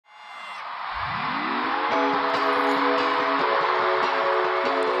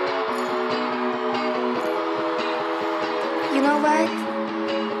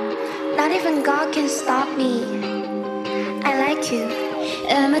and God can stop me. I like you.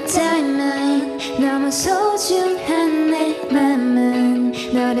 Every time 너무 소중한 내 맘은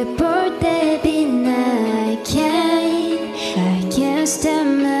너를 볼 때 빛나. I can't stop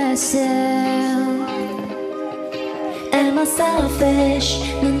myself. Am I selfish?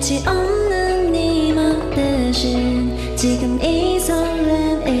 눈치 없는 네 맘 대신 지금 이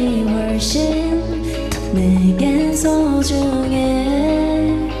설렘이 훨씬 더 내겐 소중해.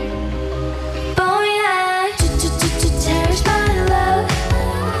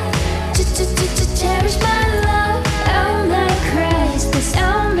 Cherish my love, oh my Christ, that's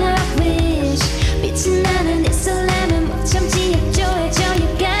all my wish. 빛이 나는 이 설렘은 못 참지 해줘 you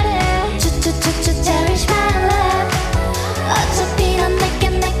got it. Cherish my love. 어차피 넌 내게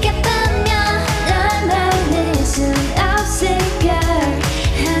뜨면 날 말릴 순 없을걸.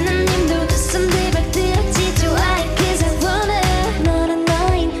 하나님도 두 손 들박들어 지조하여 cause I want it. 너란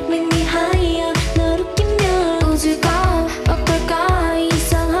너인 make me higher. 널 웃기면 우주가 어떨까.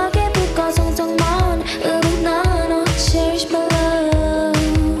 이상하게 불과 성장 Cherish my love.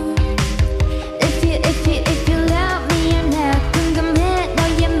 If you love me or not 궁금해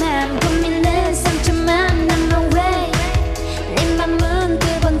너의 맘 고민은 상처만 난 my way. 네 맘은 두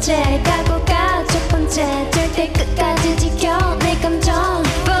번째 각오가 첫 번째 절대 끝까지 지켜 내 감정.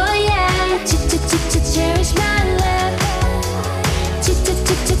 Oh yeah. Cherish my love.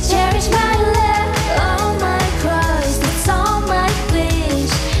 Cherish my love. Oh my Christ, that's all my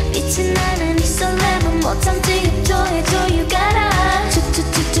wish. 빛이 나는 이 설렘은 못 참지 해줘 you gotta.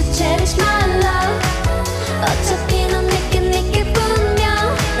 Cherish my love. 어차피 넌 내게 분명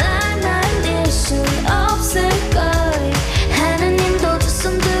날 날릴 순 없을걸. 하나님도 두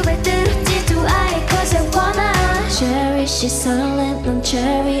손 두 발 들어 지도하여 cause I wanna. Cherish 이 설렘 넌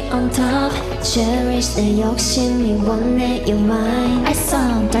cherry on top. Cherish 내 욕심이 원해 you're mine.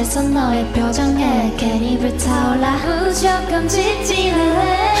 알선 너의 표정에 괜히 불타올라. 무조건 직진해.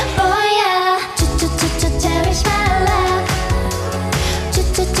 Oh yeah. Cherish my love.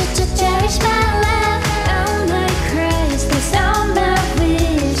 Cherish my love. Oh my Christ, that's all my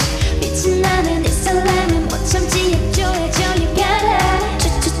wish. 빛이 나는 이 설렘은 못 참지 해줘 you got it.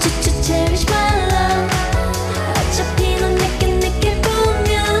 Cherish my love. 어차피 넌 내게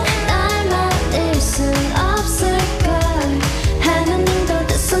보면 날 말릴 순 없을걸. 하나님도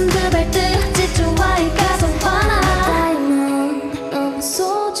두 손 두 발 들어 지조하여 cause I wanna. Diamond 너무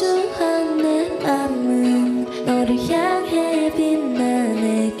소중한 내 맘은 너를 향해 빛나.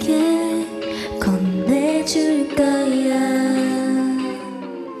 내게 건네줄